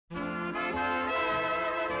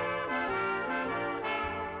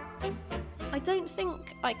don't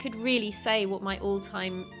think I could really say what my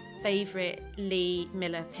all-time favourite Lee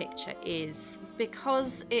Miller picture is,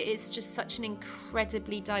 because it is just such an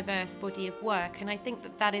incredibly diverse body of work, and I think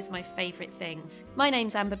that is my favourite thing. My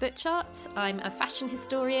name's Amber Butchart. I'm a fashion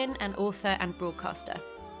historian and author and broadcaster,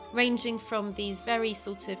 ranging from these very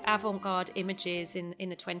sort of avant-garde images in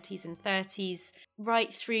the 20s and 30s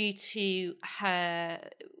right through to her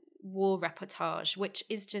war reportage, which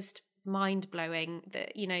is just mind-blowing.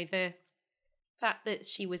 The fact that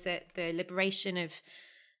she was at the liberation of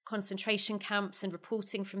concentration camps and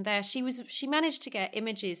reporting from there. She managed to get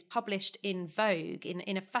images published in Vogue,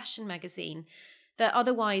 in a fashion magazine, that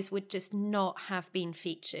otherwise would just not have been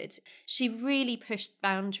featured. She really pushed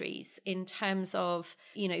boundaries in terms of,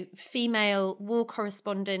 female war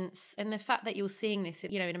correspondence, and the fact that you're seeing this,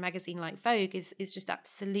 in a magazine like Vogue is just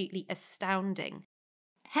absolutely astounding.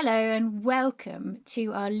 Hello and welcome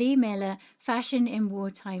to our Lee Miller Fashion in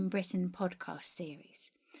Wartime Britain podcast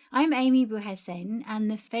series. I'm Amy Bouhassin, and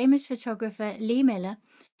the famous photographer Lee Miller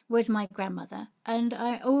was my grandmother, and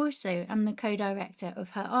I also am the co-director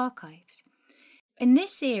of her archives. In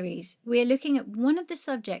this series, we are looking at one of the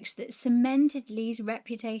subjects that cemented Lee's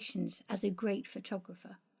reputations as a great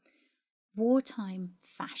photographer: wartime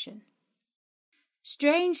fashion.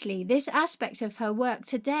 Strangely, this aspect of her work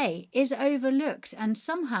today is overlooked and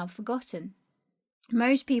somehow forgotten.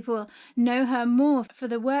 Most people know her more for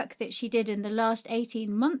the work that she did in the last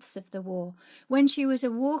 18 months of the war, when she was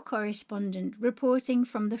a war correspondent reporting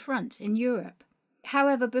from the front in Europe.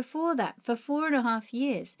 However, before that, for 4.5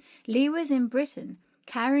 years, Lee was in Britain,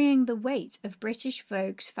 carrying the weight of British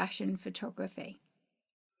Vogue's fashion photography.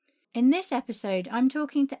 In this episode, I'm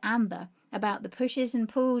talking to Amber about the pushes and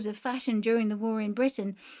pulls of fashion during the war in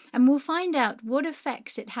Britain, and we'll find out what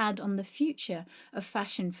effects it had on the future of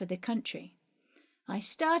fashion for the country. I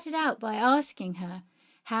started out by asking her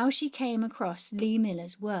how she came across Lee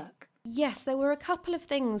Miller's work. Yes, there were a couple of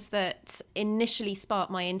things that initially sparked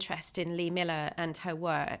my interest in Lee Miller and her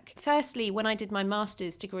work. Firstly, when I did my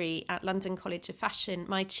master's degree at London College of Fashion,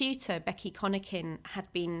 my tutor, Becky Connikin, had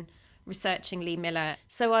been researching Lee Miller,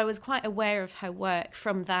 so I was quite aware of her work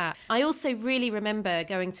from that. I also really remember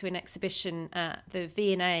going to an exhibition at the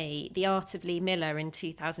V&A, The Art of Lee Miller, in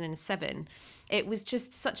 2007. It was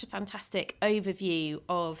just such a fantastic overview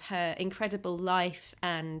of her incredible life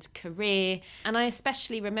and career, and I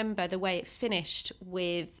especially remember the way it finished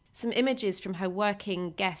with some images from her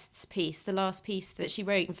working guests piece, the last piece that she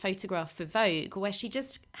wrote and photographed for Vogue, where she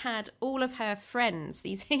just had all of her friends,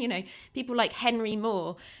 these, people like Henry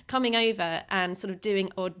Moore, coming over and sort of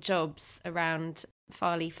doing odd jobs around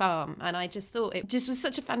Farley Farm. And I just thought it just was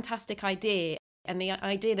such a fantastic idea. And the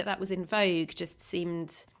idea that was in Vogue just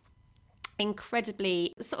seemed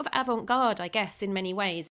incredibly sort of avant-garde, I guess, in many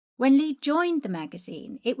ways. When Lee joined the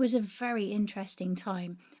magazine, it was a very interesting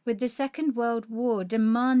time, with the Second World War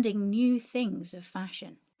demanding new things of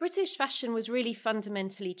fashion. British fashion was really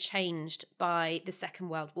fundamentally changed by the Second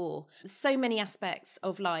World War. So many aspects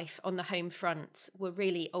of life on the home front were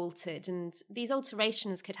really altered, and these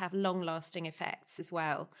alterations could have long-lasting effects as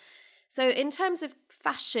well. So in terms of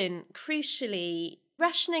fashion, crucially,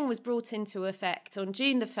 rationing was brought into effect on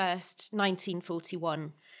June the 1st,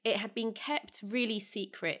 1941. It had been kept really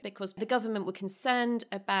secret because the government were concerned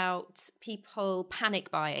about people panic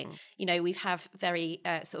buying. We have very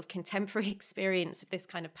sort of contemporary experience of this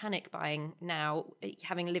kind of panic buying now,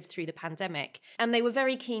 having lived through the pandemic. And they were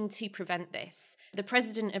very keen to prevent this. The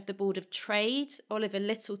president of the Board of Trade, Oliver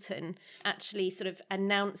Littleton, actually sort of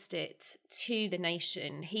announced it to the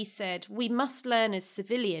nation. He said, "We must learn as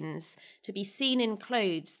civilians to be seen in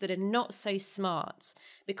clothes that are not so smart,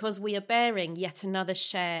 because we are bearing yet another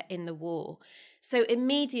share in the war." So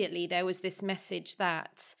immediately there was this message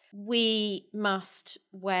that we must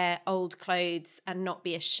wear old clothes and not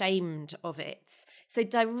be ashamed of it. So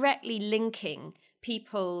directly linking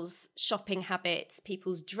people's shopping habits,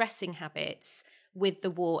 people's dressing habits with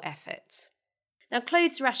the war effort. Now,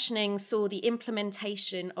 clothes rationing saw the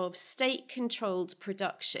implementation of state-controlled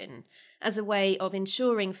production as a way of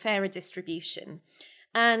ensuring fairer distribution.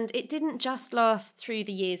 And it didn't just last through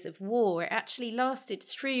the years of war, it actually lasted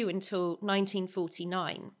through until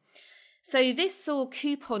 1949. So this saw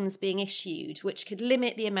coupons being issued, which could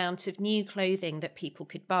limit the amount of new clothing that people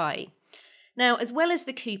could buy. Now, as well as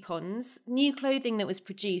the coupons, new clothing that was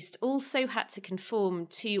produced also had to conform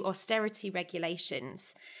to austerity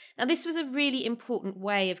regulations. Now, this was a really important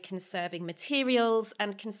way of conserving materials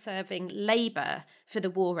and conserving labour for the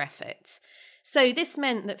war effort. So this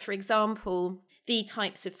meant that, for example, the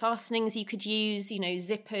types of fastenings you could use.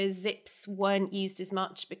 Zippers, zips weren't used as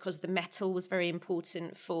much because the metal was very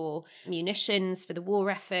important for munitions, for the war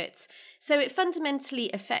effort. So it fundamentally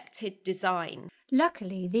affected design.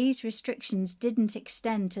 Luckily, these restrictions didn't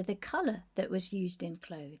extend to the colour that was used in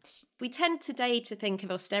clothes. We tend today to think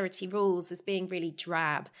of austerity rules as being really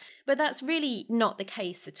drab, but that's really not the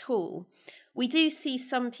case at all. We do see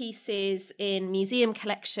some pieces in museum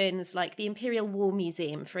collections, like the Imperial War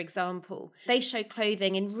Museum, for example. They show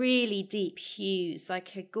clothing in really deep hues,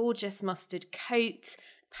 like a gorgeous mustard coat,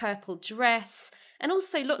 purple dress, and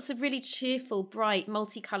also lots of really cheerful, bright,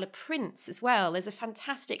 multicolour prints as well. There's a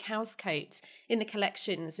fantastic housecoat in the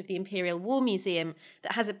collections of the Imperial War Museum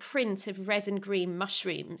that has a print of red and green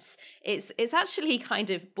mushrooms. It's actually kind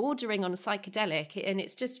of bordering on psychedelic, and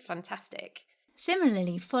it's just fantastic.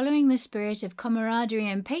 Similarly, following the spirit of camaraderie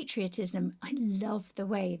and patriotism, I love the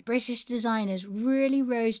way British designers really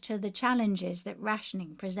rose to the challenges that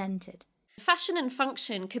rationing presented. Fashion and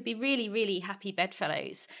function could be really, really happy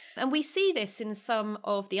bedfellows. And we see this in some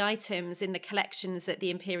of the items in the collections at the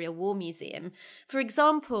Imperial War Museum. For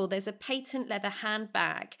example, there's a patent leather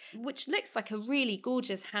handbag, which looks like a really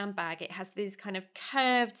gorgeous handbag. It has these kind of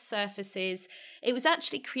curved surfaces. It was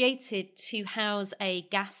actually created to house a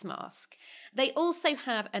gas mask. They also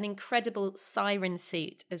have an incredible siren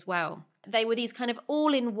suit as well. They were these kind of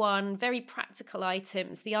all-in-one, very practical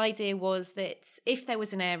items. The idea was that if there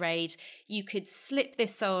was an air raid, you could slip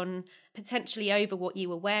this on potentially over what you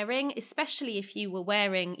were wearing, especially if you were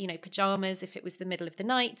wearing, pajamas, if it was the middle of the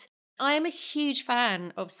night. I am a huge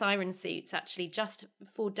fan of siren suits, actually, just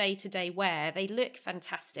for day-to-day wear. They look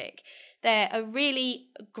fantastic. They're a really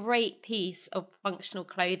great piece of functional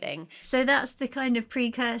clothing. So that's the kind of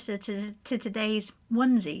precursor to today's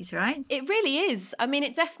onesies, right? It really is. I mean,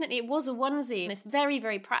 it was a onesie. This very,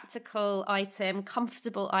 very practical item,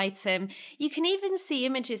 comfortable item. You can even see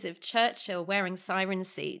images of Churchill wearing siren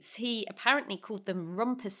suits. He apparently called them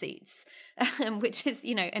romper suits, which is,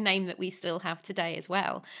 a name that we still have today as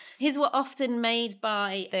well. His were often made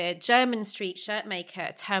by the German street shirt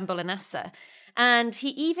maker Turnbull and Nasser. And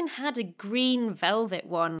he even had a green velvet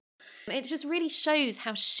one. It just really shows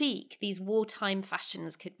how chic these wartime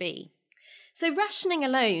fashions could be. So rationing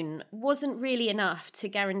alone wasn't really enough to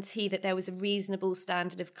guarantee that there was a reasonable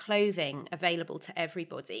standard of clothing available to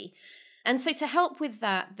everybody. And so to help with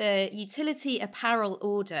that, the Utility Apparel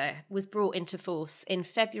Order was brought into force in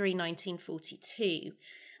February 1942.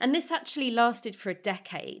 And this actually lasted for a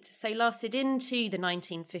decade, so lasted into the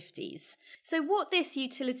 1950s. So what this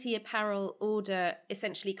Utility Apparel Order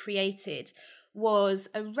essentially created was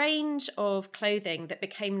a range of clothing that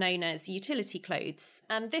became known as utility clothes.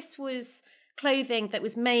 And this was clothing that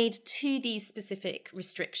was made to these specific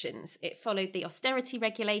restrictions. It followed the austerity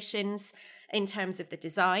regulations in terms of the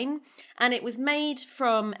design, and it was made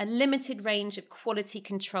from a limited range of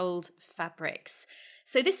quality-controlled fabrics.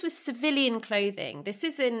 So this was civilian clothing. This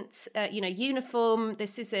isn't, uniform.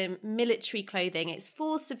 This isn't military clothing. It's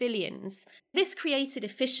for civilians. This created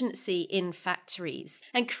efficiency in factories.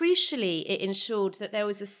 And crucially, it ensured that there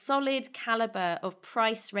was a solid caliber of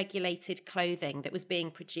price-regulated clothing that was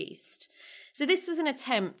being produced. So this was an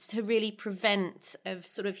attempt to really prevent a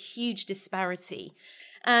sort of huge disparity.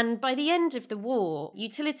 And by the end of the war,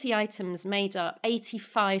 utility items made up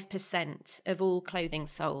 85% of all clothing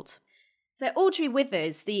sold. So Audrey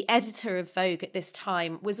Withers, the editor of Vogue at this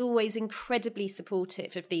time, was always incredibly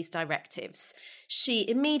supportive of these directives. She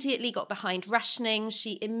immediately got behind rationing.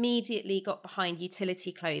 She immediately got behind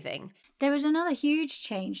utility clothing. There was another huge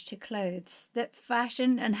change to clothes that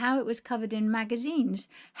fashion and how it was covered in magazines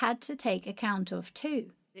had to take account of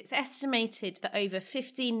too. It's estimated that over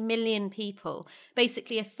 15 million people,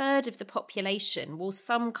 basically a third of the population, wore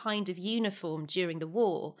some kind of uniform during the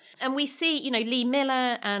war. And we see, Lee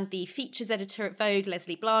Miller and the features editor at Vogue,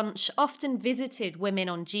 Leslie Blanche, often visited women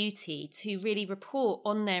on duty to really report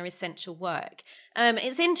on their essential work.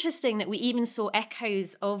 It's interesting that we even saw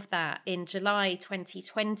echoes of that in July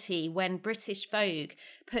 2020 when British Vogue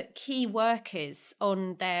put key workers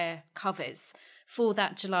on their covers for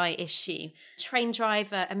that July issue. Train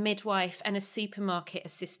driver, a midwife, and a supermarket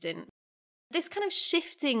assistant. This kind of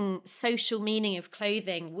shifting social meaning of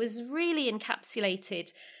clothing was really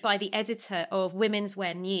encapsulated by the editor of Women's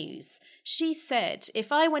Wear News. She said,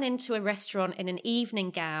 if I went into a restaurant in an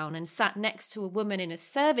evening gown and sat next to a woman in a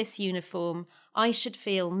service uniform, I should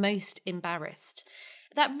feel most embarrassed.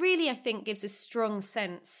 That really, I think, gives a strong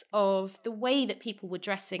sense of the way that people were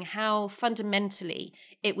dressing, how fundamentally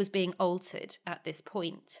it was being altered at this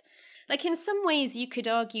point. Like, in some ways, you could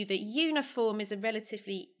argue that uniform is a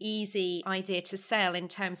relatively easy idea to sell in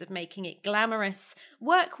terms of making it glamorous.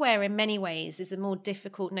 Workwear, in many ways, is a more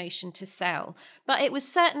difficult notion to sell. But it was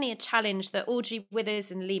certainly a challenge that Audrey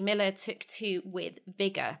Withers and Lee Miller took to with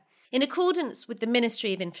vigour. In accordance with the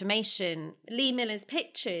Ministry of Information, Lee Miller's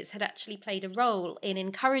pictures had actually played a role in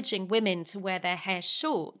encouraging women to wear their hair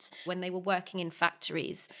short when they were working in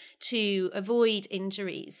factories to avoid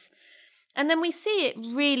injuries. And then we see it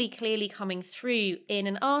really clearly coming through in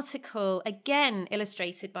an article, again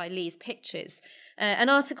illustrated by Lee's pictures, an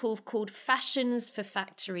article called Fashions for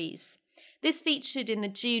Factories. This featured in the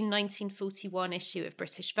June 1941 issue of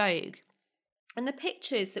British Vogue. And the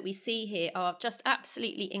pictures that we see here are just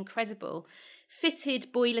absolutely incredible.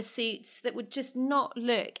 Fitted boiler suits that would just not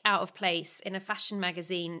look out of place in a fashion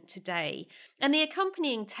magazine today. And the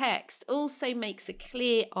accompanying text also makes a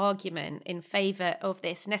clear argument in favour of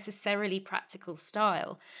this necessarily practical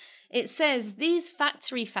style. It says, these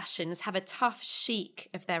factory fashions have a tough chic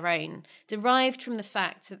of their own, derived from the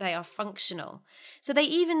fact that they are functional. So they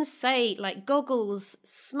even say, like, goggles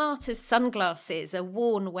smart as sunglasses are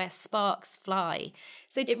worn where sparks fly.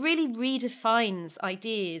 So it really redefines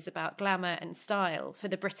ideas about glamour and style for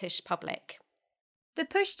the British public. The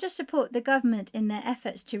push to support the government in their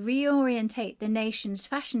efforts to reorientate the nation's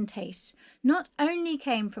fashion tastes not only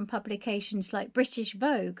came from publications like British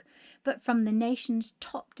Vogue, but from the nation's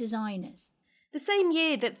top designers. The same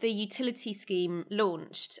year that the utility scheme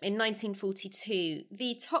launched, in 1942,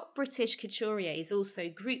 the top British couturiers also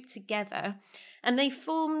grouped together and they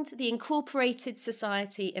formed the Incorporated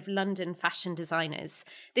Society of London Fashion Designers.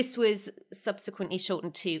 This was subsequently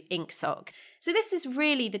shortened to INCSOC. So this is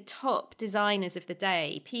really the top designers of the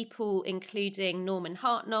day, people including Norman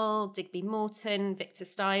Hartnell, Digby Morton, Victor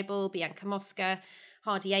Steibel, Bianca Mosca,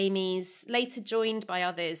 Hardy Amies, later joined by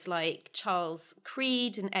others like Charles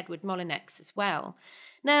Creed and Edward Molyneux as well.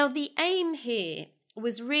 Now, the aim here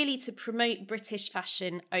was really to promote British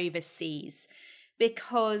fashion overseas,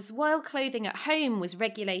 because while clothing at home was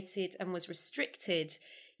regulated and was restricted,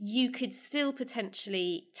 you could still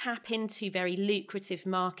potentially tap into very lucrative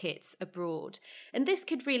markets abroad. And this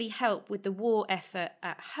could really help with the war effort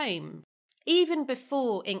at home. Even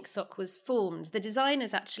before INCSOC was formed, the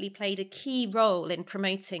designers actually played a key role in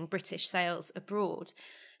promoting British sales abroad.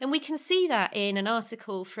 And we can see that in an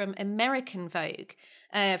article from American Vogue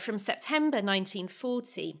from September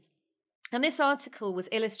 1940. And this article was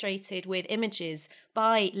illustrated with images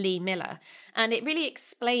by Lee Miller, and it really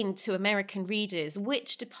explained to American readers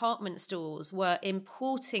which department stores were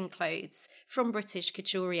importing clothes from British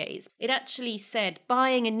couturiers. It actually said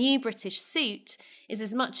buying a new British suit is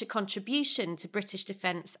as much a contribution to British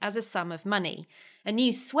defence as a sum of money. A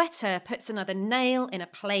new sweater puts another nail in a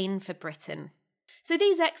plane for Britain. So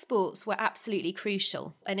these exports were absolutely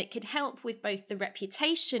crucial, and it could help with both the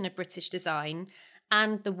reputation of British design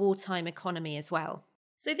and the wartime economy as well.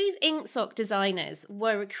 So these INCSOC designers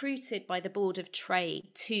were recruited by the Board of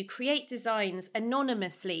Trade to create designs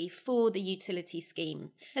anonymously for the utility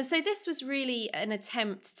scheme. And so this was really an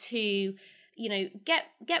attempt to,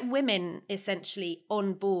 get women essentially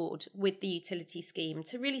on board with the utility scheme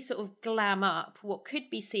to really sort of glam up what could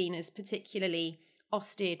be seen as particularly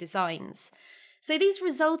austere designs. So these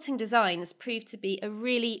resulting designs proved to be a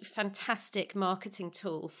really fantastic marketing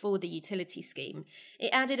tool for the utility scheme. It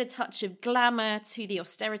added a touch of glamour to the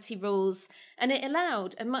austerity rules, and it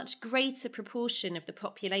allowed a much greater proportion of the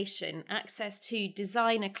population access to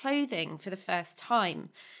designer clothing for the first time.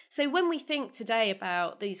 So when we think today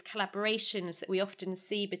about these collaborations that we often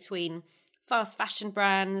see between fast fashion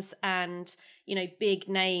brands and, big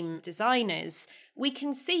name designers, we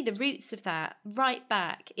can see the roots of that right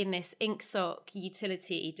back in this INCSOC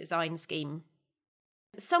utility design scheme.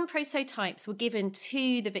 Some prototypes were given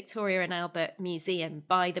to the Victoria and Albert Museum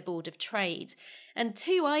by the Board of Trade, and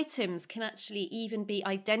 2 items can actually even be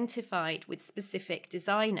identified with specific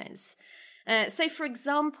designers. So, for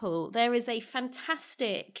example, there is a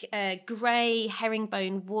fantastic grey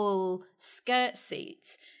herringbone wool skirt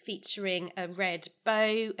suit featuring a red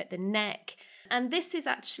bow at the neck. And this is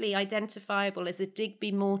actually identifiable as a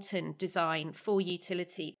Digby Morton design for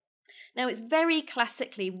utility. Now, it's very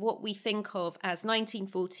classically what we think of as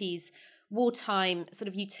 1940s wartime sort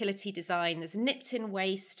of utility design. There's a nipped-in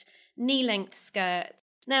waist, knee-length skirt.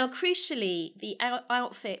 Now, crucially, the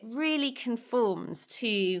outfit really conforms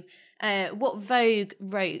to what Vogue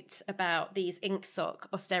wrote about these INCSOC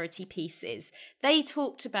austerity pieces. They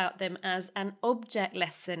talked about them as an object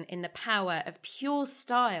lesson in the power of pure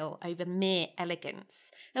style over mere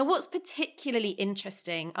elegance. Now, what's particularly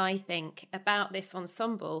interesting, I think, about this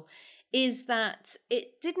ensemble is that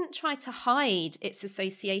it didn't try to hide its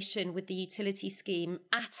association with the utility scheme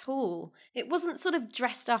at all. It wasn't sort of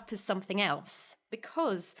dressed up as something else,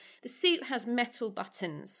 because the suit has metal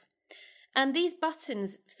buttons. And these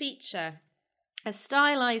buttons feature a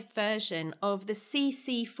stylized version of the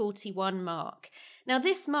CC41 mark. Now,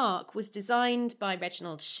 this mark was designed by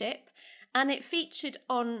Reginald Shipp, and it featured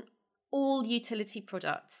on all utility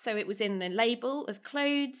products. So it was in the label of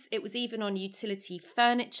clothes, it was even on utility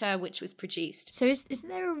furniture which was produced. So is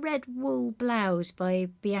there a red wool blouse by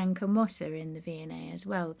Bianca Mossa in the V&A as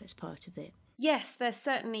well that's part of it? Yes, there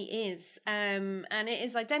certainly is. And it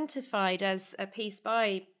is identified as a piece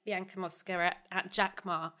by Bianca Mosca at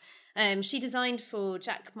Jacquemart. She designed for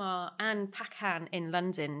Jacquemart and Paquin in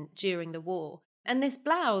London during the war. And this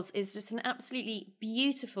blouse is just an absolutely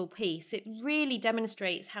beautiful piece. It really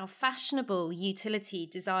demonstrates how fashionable utility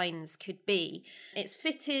designs could be. It's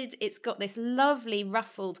fitted, it's got this lovely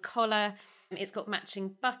ruffled collar, it's got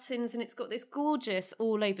matching buttons, and it's got this gorgeous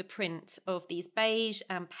all-over print of these beige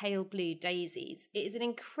and pale blue daisies. It is an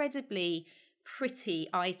incredibly pretty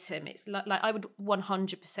item. It's like I would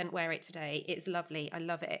 100% wear it today. It's lovely. I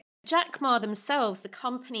love it. Jacquemart themselves, the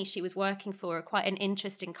company she was working for, are quite an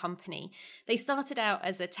interesting company. They started out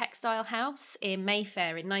as a textile house in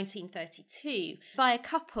Mayfair in 1932 by a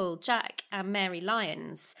couple, Jack and Mary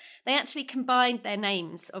Lyons. They actually combined their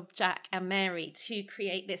names of Jack and Mary to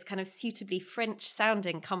create this kind of suitably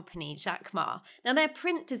French-sounding company, Jacquemart. Now, their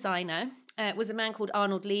print designer was a man called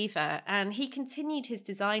Arnold Lever, and he continued his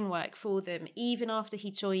design work for them even after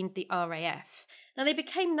he joined the RAF. Now, they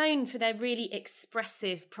became known for their really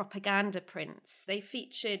expressive propaganda prints. They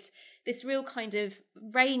featured this real kind of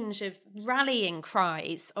range of rallying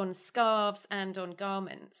cries on scarves and on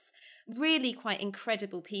garments. Really quite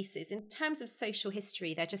incredible pieces. In terms of social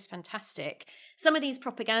history, they're just fantastic. Some of these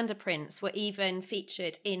propaganda prints were even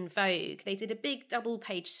featured in Vogue. They did a big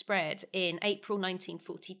double-page spread in April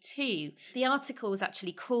 1942. The article was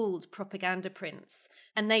actually called Propaganda Prints,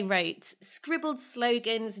 and they wrote, "Scribbled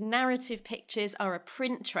slogans, narrative pictures are a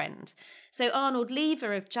print trend." So Arnold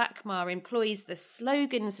Lever of Jacquemart employs the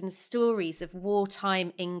slogans and stories of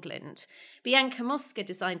wartime England. Bianca Mosca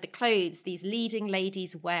designed the clothes these leading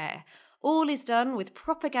ladies wear. All is done with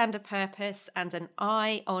propaganda purpose and an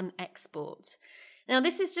eye on export. Now,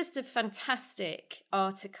 this is just a fantastic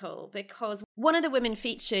article because one of the women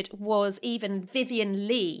featured was even Vivian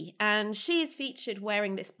Lee, and she is featured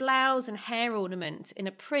wearing this blouse and hair ornament in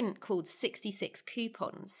a print called 66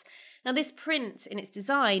 Coupons. Now, this print in its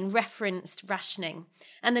design referenced rationing,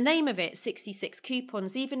 and the name of it, 66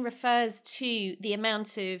 Coupons, even refers to the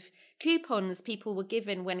amount of coupons people were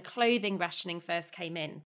given when clothing rationing first came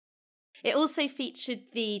in. It also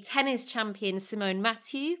featured the tennis champion Simone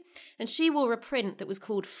Mathieu, and she wore a print that was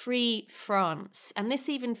called Free France, and this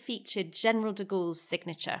even featured General de Gaulle's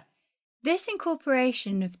signature. This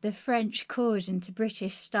incorporation of the French cause into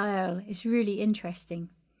British style is really interesting.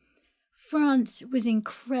 France was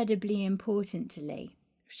incredibly important to Lee.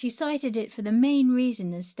 She cited it for the main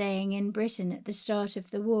reason of staying in Britain at the start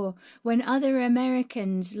of the war, when other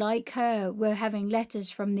Americans like her were having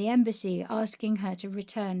letters from the embassy asking her to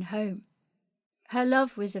return home. Her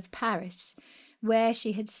love was of Paris, where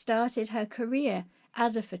she had started her career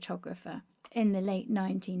as a photographer in the late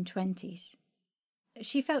 1920s.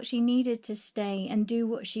 She felt she needed to stay and do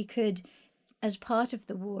what she could as part of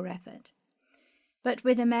the war effort. But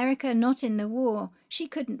with America not in the war, she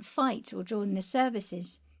couldn't fight or join the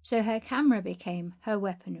services, so her camera became her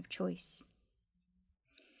weapon of choice.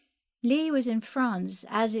 Lee was in France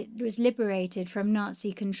as it was liberated from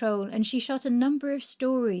Nazi control, and she shot a number of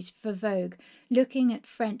stories for Vogue looking at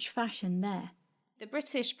French fashion there. The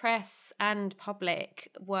British press and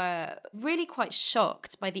public were really quite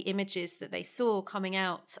shocked by the images that they saw coming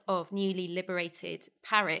out of newly liberated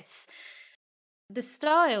Paris. The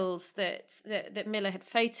styles that Miller had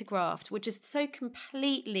photographed were just so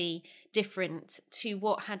completely different to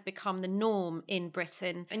what had become the norm in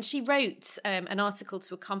Britain. And she wrote an article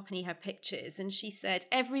to accompany her pictures, and she said,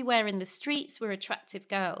 "Everywhere in the streets were attractive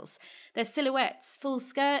girls. Their silhouettes, full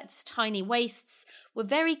skirts, tiny waists, were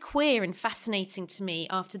very queer and fascinating to me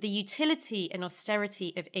after the utility and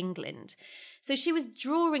austerity of England." So she was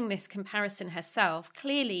drawing this comparison herself,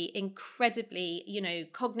 clearly incredibly,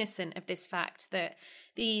 cognizant of this fact that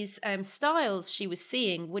these styles she was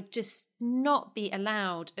seeing would just not be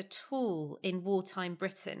allowed at all in wartime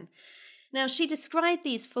Britain. Now, she described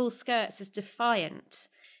these full skirts as defiant.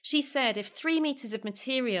 She said if 3 meters of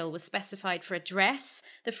material was specified for a dress,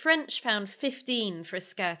 the French found 15 for a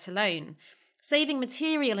skirt alone. Saving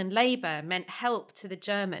material and labour meant help to the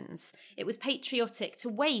Germans. It was patriotic to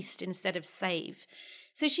waste instead of save.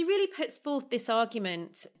 So she really puts forth this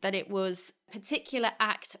argument that it was a particular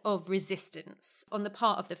act of resistance on the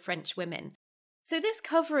part of the French women. So this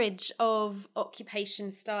coverage of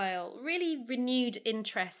occupation style really renewed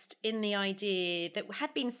interest in the idea that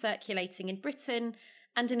had been circulating in Britain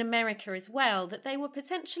and in America as well, that they were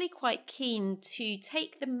potentially quite keen to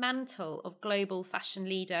take the mantle of global fashion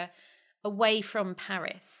leader away from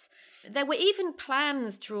Paris. There were even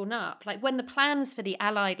plans drawn up, like when the plans for the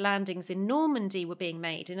Allied landings in Normandy were being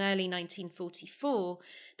made in early 1944,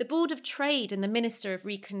 the Board of Trade and the Minister of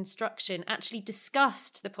Reconstruction actually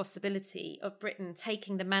discussed the possibility of Britain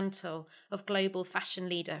taking the mantle of global fashion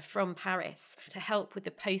leader from Paris to help with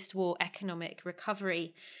the post-war economic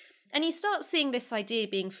recovery. And you start seeing this idea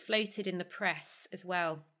being floated in the press as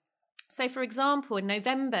well. So, for example, in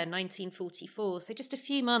November 1944, so just a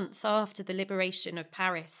few months after the liberation of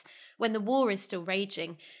Paris, when the war is still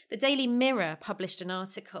raging, the Daily Mirror published an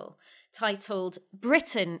article titled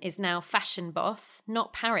 "Britain is now fashion boss,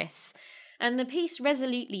 not Paris." And the piece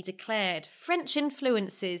resolutely declared French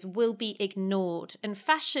influences will be ignored and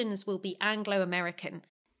fashions will be Anglo-American.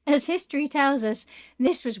 As history tells us,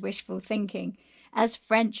 this was wishful thinking, as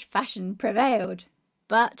French fashion prevailed.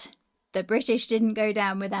 But the British didn't go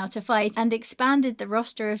down without a fight and expanded the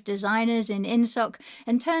roster of designers in INSOC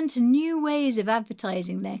and turned to new ways of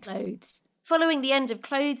advertising their clothes. Following the end of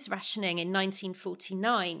clothes rationing in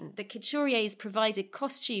 1949, the couturiers provided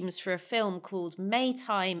costumes for a film called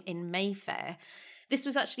Maytime in Mayfair. This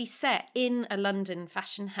was actually set in a London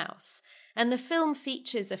fashion house. And the film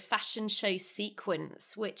features a fashion show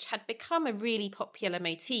sequence, which had become a really popular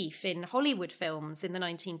motif in Hollywood films in the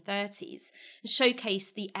 1930s, and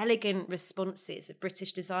showcased the elegant responses of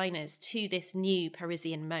British designers to this new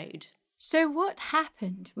Parisian mode. So what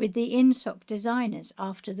happened with the INSOC designers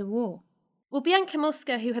after the war? Well, Bianca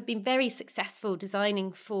Mosca, who had been very successful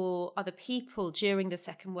designing for other people during the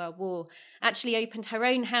Second World War, actually opened her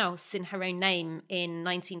own house in her own name in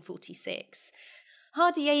 1946.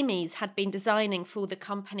 Hardy Amies had been designing for the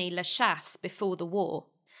company La Chasse before the war.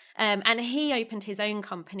 And he opened his own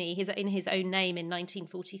company in his own name in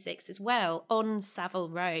 1946 as well, on Savile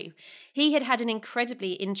Row. He had had an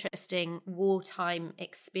incredibly interesting wartime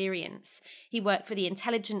experience. He worked for the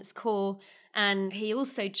Intelligence Corps, and he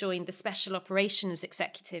also joined the Special Operations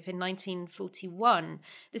Executive in 1941.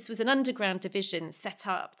 This was an underground division set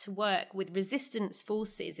up to work with resistance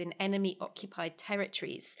forces in enemy-occupied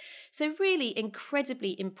territories. So really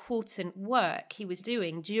incredibly important work he was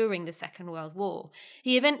doing during the Second World War.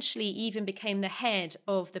 He eventually even became the head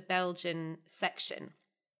of the Belgian section.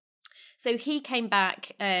 So he came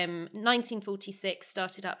back, 1946,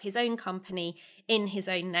 started up his own company in his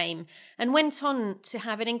own name, and went on to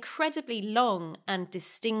have an incredibly long and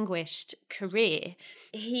distinguished career.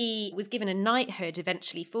 He was given a knighthood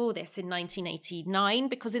eventually for this in 1989,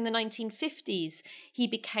 because in the 1950s, he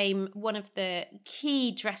became one of the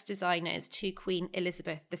key dress designers to Queen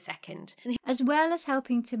Elizabeth II. As well as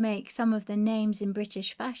helping to make some of the names in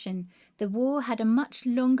British fashion, the war had a much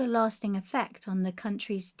longer lasting effect on the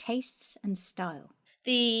country's tastes and style.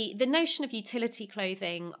 The notion of utility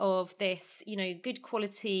clothing, of this, good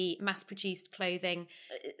quality, mass-produced clothing,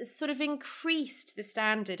 sort of increased the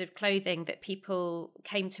standard of clothing that people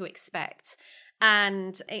came to expect,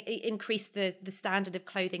 and increased the standard of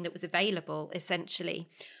clothing that was available, essentially.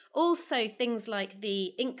 Also, things like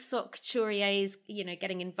the INSOC couturiers,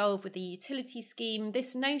 getting involved with the utility scheme,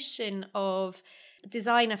 this notion of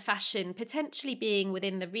designer fashion potentially being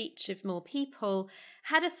within the reach of more people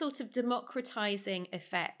had a sort of democratizing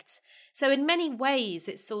effect. So in many ways,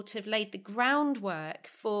 it sort of laid the groundwork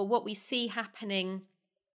for what we see happening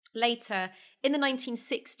later in the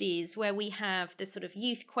 1960s, where we have the sort of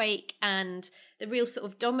youthquake and the real sort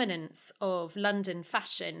of dominance of London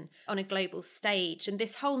fashion on a global stage. And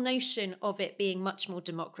this whole notion of it being much more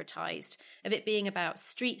democratized, of it being about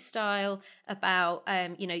street style, about,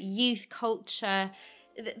 youth culture.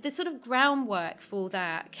 The sort of groundwork for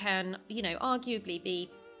that can, arguably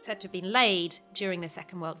be said to have been laid during the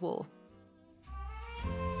Second World War.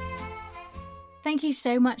 Thank you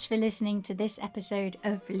so much for listening to this episode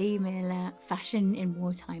of Lee Miller, Fashion in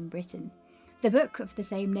Wartime Britain. The book of the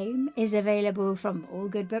same name is available from all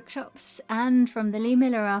good bookshops and from the Lee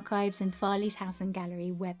Miller Archives and Farley's House and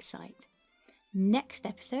Gallery website. Next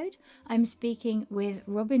episode, I'm speaking with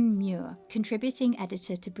Robin Muir, contributing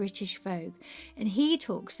editor to British Vogue, and he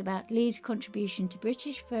talks about Lee's contribution to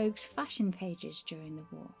British Vogue's fashion pages during the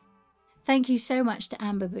war. Thank you so much to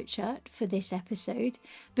Amber Butchart for this episode.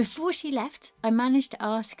 Before she left, I managed to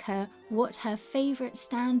ask her what her favourite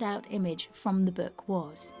standout image from the book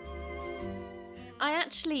was. I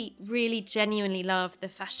actually really genuinely love the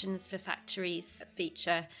Fashions for Factories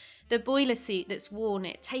feature. The boiler suit that's worn,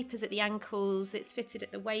 it tapers at the ankles, it's fitted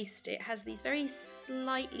at the waist, it has these very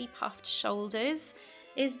slightly puffed shoulders,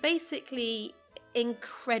 is basically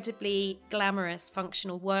incredibly glamorous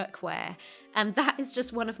functional workwear, and that is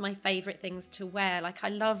just one of my favorite things to wear. Like, I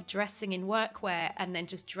love dressing in workwear and then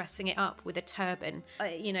just dressing it up with a turban,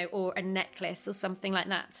 or a necklace or something like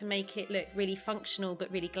that to make it look really functional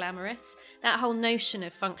but really glamorous. That whole notion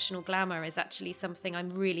of functional glamour is actually something I'm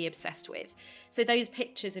really obsessed with. So those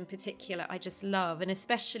pictures in particular I just love, and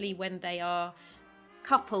especially when they are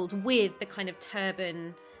coupled with the kind of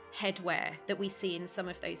turban headwear that we see in some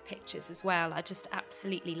of those pictures as well. I just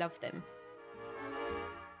absolutely love them.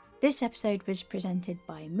 This episode was presented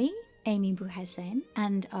by me, Amy Bouhassin,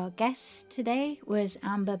 and our guest today was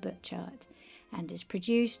Amber Butchart, and is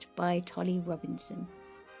produced by Tolly Robinson.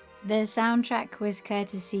 The soundtrack was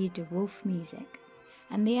courtesy de Wolf Music,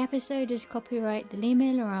 and the episode is copyright the Lee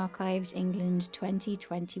Miller Archives, England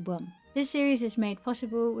 2021. This series is made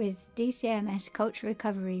possible with DCMS Culture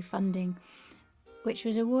Recovery funding, which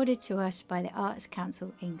was awarded to us by the Arts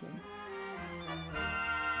Council England.